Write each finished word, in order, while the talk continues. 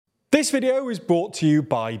This video is brought to you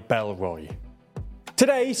by Bellroy.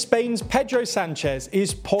 Today, Spain's Pedro Sanchez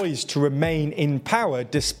is poised to remain in power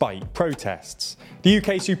despite protests. The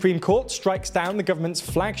UK Supreme Court strikes down the government's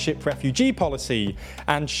flagship refugee policy,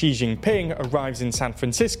 and Xi Jinping arrives in San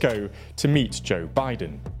Francisco to meet Joe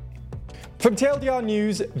Biden. From TLDR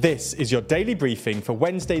News, this is your daily briefing for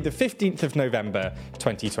Wednesday, the 15th of November,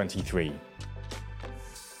 2023.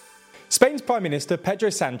 Spain's Prime Minister Pedro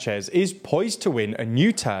Sanchez is poised to win a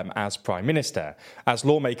new term as Prime Minister, as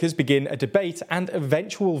lawmakers begin a debate and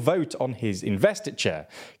eventual vote on his investiture,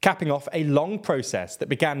 capping off a long process that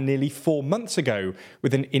began nearly 4 months ago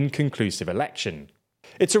with an inconclusive election.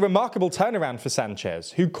 It's a remarkable turnaround for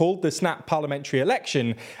Sanchez, who called the snap parliamentary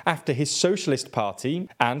election after his Socialist Party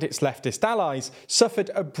and its leftist allies suffered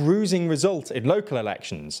a bruising result in local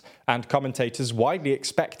elections, and commentators widely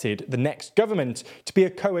expected the next government to be a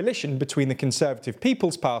coalition between the Conservative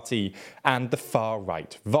People's Party and the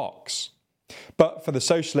far-right Vox. But for the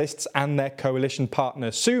Socialists and their coalition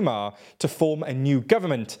partner Sumar to form a new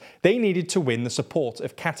government, they needed to win the support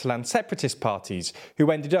of Catalan separatist parties,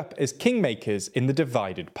 who ended up as kingmakers in the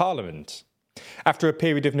divided parliament. After a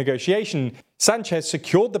period of negotiation, Sanchez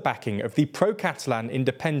secured the backing of the pro-Catalan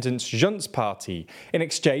Independence Junts party in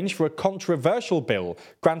exchange for a controversial bill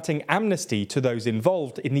granting amnesty to those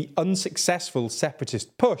involved in the unsuccessful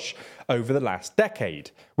separatist push over the last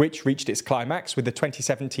decade, which reached its climax with the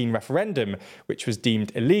 2017 referendum, which was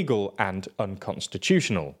deemed illegal and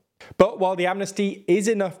unconstitutional. But while the amnesty is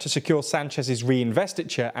enough to secure Sanchez's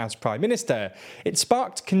reinvestiture as Prime Minister, it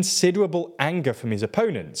sparked considerable anger from his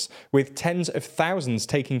opponents, with tens of thousands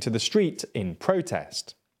taking to the street in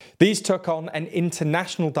protest. These took on an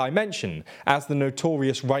international dimension as the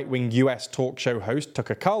notorious right-wing US talk show host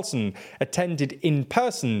Tucker Carlson attended in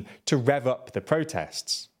person to rev up the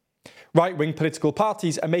protests. Right-wing political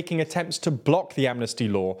parties are making attempts to block the amnesty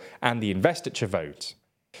law and the investiture vote.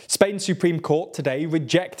 Spain's Supreme Court today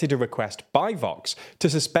rejected a request by Vox to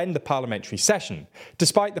suspend the parliamentary session,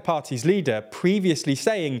 despite the party's leader previously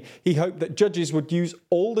saying he hoped that judges would use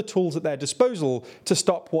all the tools at their disposal to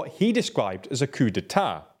stop what he described as a coup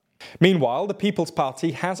d'etat. Meanwhile, the People's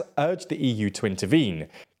Party has urged the EU to intervene,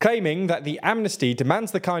 claiming that the amnesty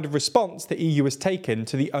demands the kind of response the EU has taken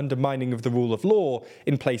to the undermining of the rule of law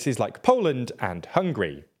in places like Poland and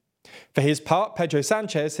Hungary. For his part, Pedro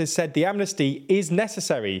Sanchez has said the amnesty is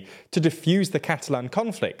necessary to defuse the Catalan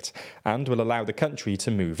conflict and will allow the country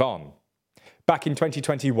to move on. Back in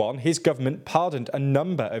 2021, his government pardoned a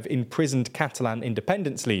number of imprisoned Catalan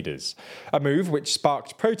independence leaders, a move which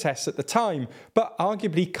sparked protests at the time, but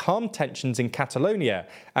arguably calmed tensions in Catalonia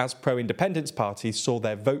as pro-independence parties saw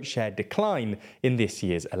their vote share decline in this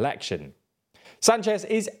year's election. Sanchez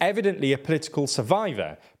is evidently a political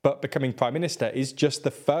survivor, but becoming Prime Minister is just the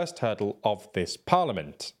first hurdle of this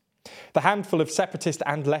parliament. The handful of separatist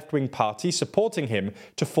and left-wing parties supporting him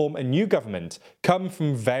to form a new government come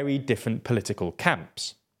from very different political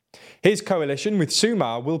camps. His coalition with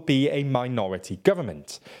Sumar will be a minority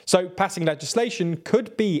government, so passing legislation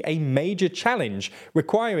could be a major challenge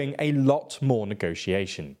requiring a lot more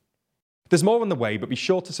negotiation. There's more on the way, but be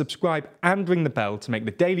sure to subscribe and ring the bell to make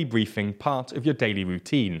the daily briefing part of your daily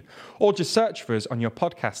routine, or just search for us on your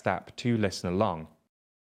podcast app to listen along.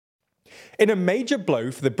 In a major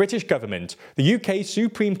blow for the British government, the UK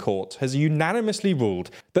Supreme Court has unanimously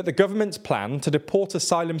ruled that the government's plan to deport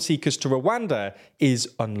asylum seekers to Rwanda is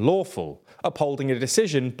unlawful, upholding a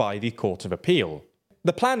decision by the Court of Appeal.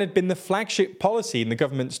 The plan had been the flagship policy in the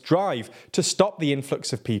government's drive to stop the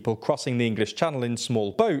influx of people crossing the English Channel in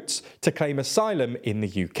small boats to claim asylum in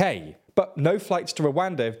the UK. But no flights to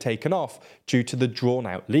Rwanda have taken off due to the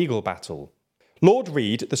drawn-out legal battle. Lord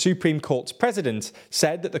Reid, the Supreme Court's president,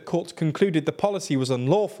 said that the court concluded the policy was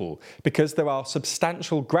unlawful because there are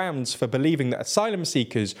substantial grounds for believing that asylum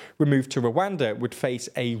seekers removed to Rwanda would face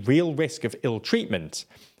a real risk of ill treatment.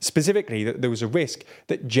 Specifically, that there was a risk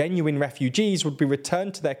that genuine refugees would be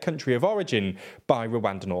returned to their country of origin by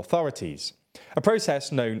Rwandan authorities, a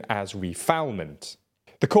process known as refoulement.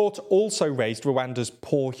 The court also raised Rwanda's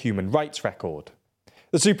poor human rights record.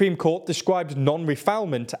 The Supreme Court described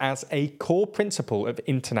non-refoulement as a core principle of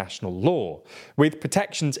international law, with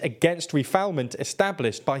protections against refoulement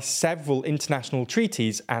established by several international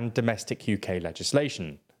treaties and domestic UK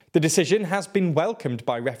legislation. The decision has been welcomed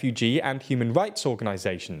by refugee and human rights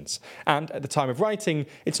organisations, and at the time of writing,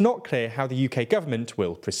 it's not clear how the UK government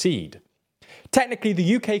will proceed. Technically,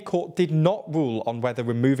 the UK court did not rule on whether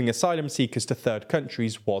removing asylum seekers to third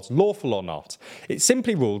countries was lawful or not. It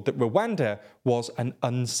simply ruled that Rwanda was an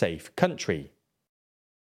unsafe country.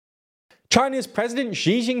 China's President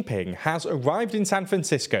Xi Jinping has arrived in San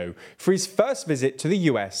Francisco for his first visit to the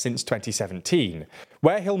US since 2017,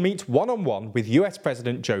 where he'll meet one-on-one with US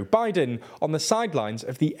President Joe Biden on the sidelines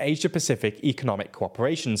of the Asia-Pacific Economic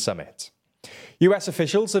Cooperation Summit. US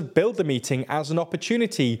officials have billed the meeting as an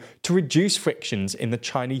opportunity to reduce frictions in the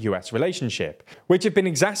China-US relationship, which have been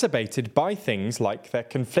exacerbated by things like their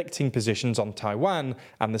conflicting positions on Taiwan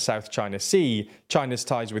and the South China Sea, China's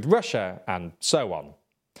ties with Russia, and so on.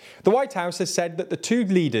 The White House has said that the two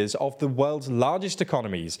leaders of the world's largest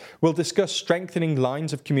economies will discuss strengthening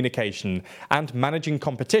lines of communication and managing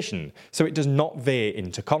competition so it does not veer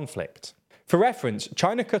into conflict. For reference,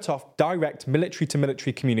 China cut off direct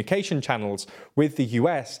military-to-military communication channels with the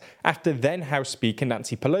US after then House Speaker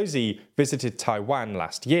Nancy Pelosi visited Taiwan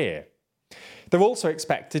last year. They're also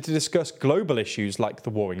expected to discuss global issues like the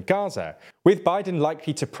war in Gaza, with Biden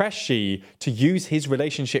likely to press Xi to use his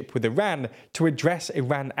relationship with Iran to address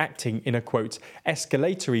Iran acting in a, quote,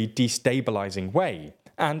 escalatory, destabilising way,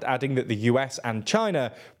 and adding that the US and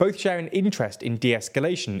China both share an interest in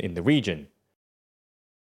de-escalation in the region.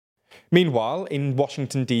 Meanwhile, in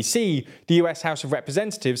Washington, D.C., the US House of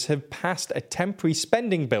Representatives have passed a temporary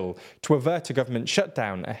spending bill to avert a government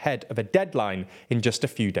shutdown ahead of a deadline in just a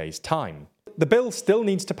few days' time. The bill still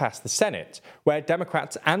needs to pass the Senate, where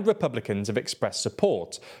Democrats and Republicans have expressed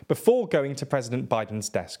support, before going to President Biden's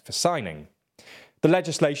desk for signing. The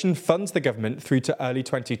legislation funds the government through to early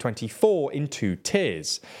 2024 in two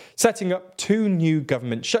tiers, setting up two new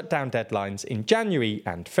government shutdown deadlines in January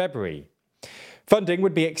and February. Funding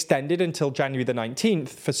would be extended until January the 19th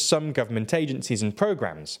for some government agencies and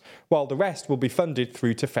programmes, while the rest will be funded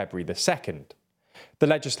through to February the 2nd. The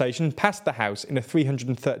legislation passed the House in a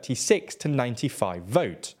 336 to 95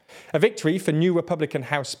 vote, a victory for new Republican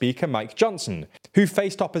House Speaker Mike Johnson, who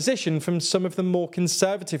faced opposition from some of the more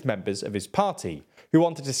conservative members of his party, who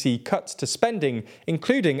wanted to see cuts to spending,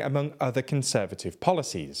 including among other conservative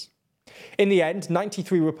policies. In the end,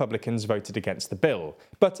 93 Republicans voted against the bill,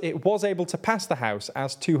 but it was able to pass the House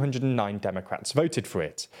as 209 Democrats voted for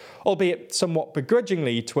it, albeit somewhat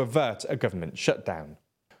begrudgingly to avert a government shutdown.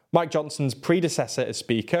 Mike Johnson's predecessor as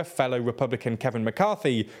Speaker, fellow Republican Kevin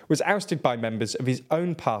McCarthy, was ousted by members of his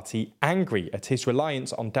own party angry at his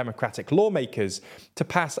reliance on Democratic lawmakers to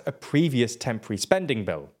pass a previous temporary spending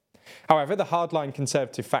bill. However, the hardline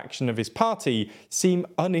Conservative faction of his party seem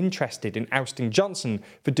uninterested in ousting Johnson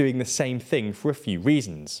for doing the same thing for a few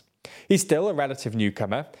reasons. He's still a relative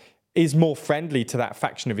newcomer, is more friendly to that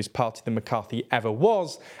faction of his party than McCarthy ever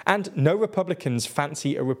was, and no Republicans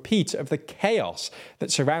fancy a repeat of the chaos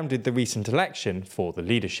that surrounded the recent election for the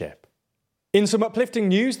leadership. In some uplifting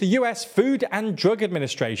news, the US Food and Drug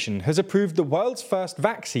Administration has approved the world's first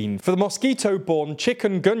vaccine for the mosquito-borne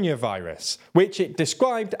chikungunya virus, which it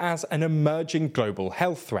described as an emerging global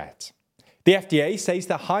health threat. The FDA says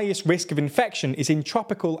the highest risk of infection is in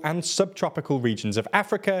tropical and subtropical regions of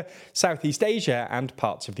Africa, Southeast Asia, and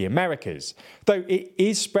parts of the Americas, though it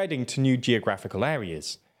is spreading to new geographical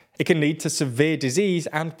areas. It can lead to severe disease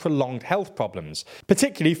and prolonged health problems,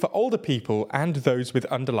 particularly for older people and those with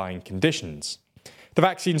underlying conditions. The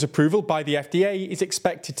vaccine's approval by the FDA is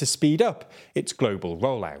expected to speed up its global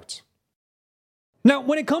rollout. Now,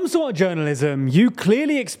 when it comes to our journalism, you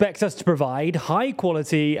clearly expect us to provide high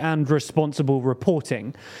quality and responsible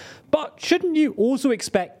reporting. But shouldn't you also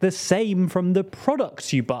expect the same from the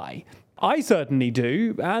products you buy? I certainly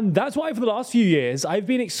do, and that's why for the last few years I've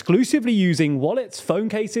been exclusively using wallets, phone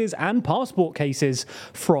cases and passport cases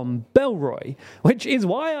from Bellroy, which is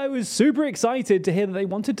why I was super excited to hear that they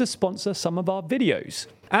wanted to sponsor some of our videos.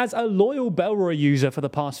 As a loyal Bellroy user for the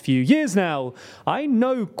past few years now, I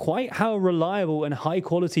know quite how reliable and high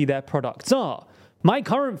quality their products are. My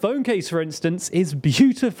current phone case, for instance, is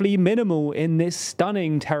beautifully minimal in this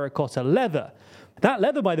stunning terracotta leather. That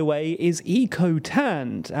leather, by the way, is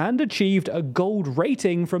eco-tanned and achieved a gold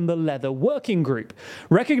rating from the Leather Working Group,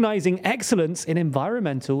 recognizing excellence in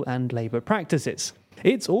environmental and labor practices.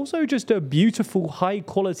 It's also just a beautiful,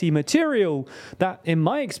 high-quality material that, in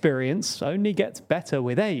my experience, only gets better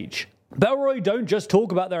with age. Bellroy don't just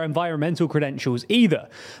talk about their environmental credentials either.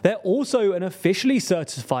 They're also an officially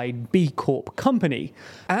certified B Corp company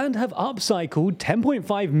and have upcycled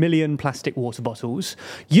 10.5 million plastic water bottles,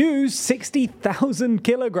 used 60,000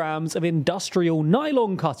 kilograms of industrial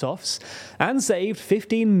nylon cutoffs, and saved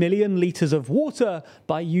 15 million litres of water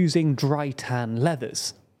by using dry tan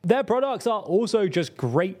leathers. Their products are also just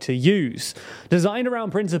great to use. Designed around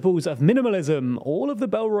principles of minimalism, all of the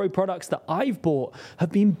Bellroy products that I've bought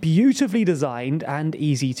have been beautifully designed and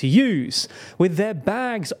easy to use, with their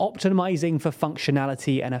bags optimizing for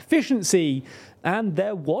functionality and efficiency, and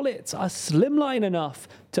their wallets are slimline enough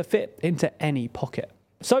to fit into any pocket.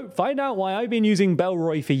 So find out why I've been using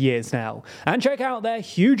Bellroy for years now, and check out their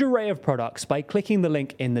huge array of products by clicking the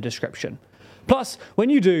link in the description. Plus, when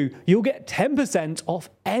you do, you'll get 10% off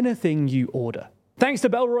anything you order. Thanks to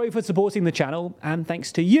Bellroy for supporting the channel, and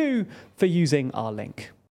thanks to you for using our link.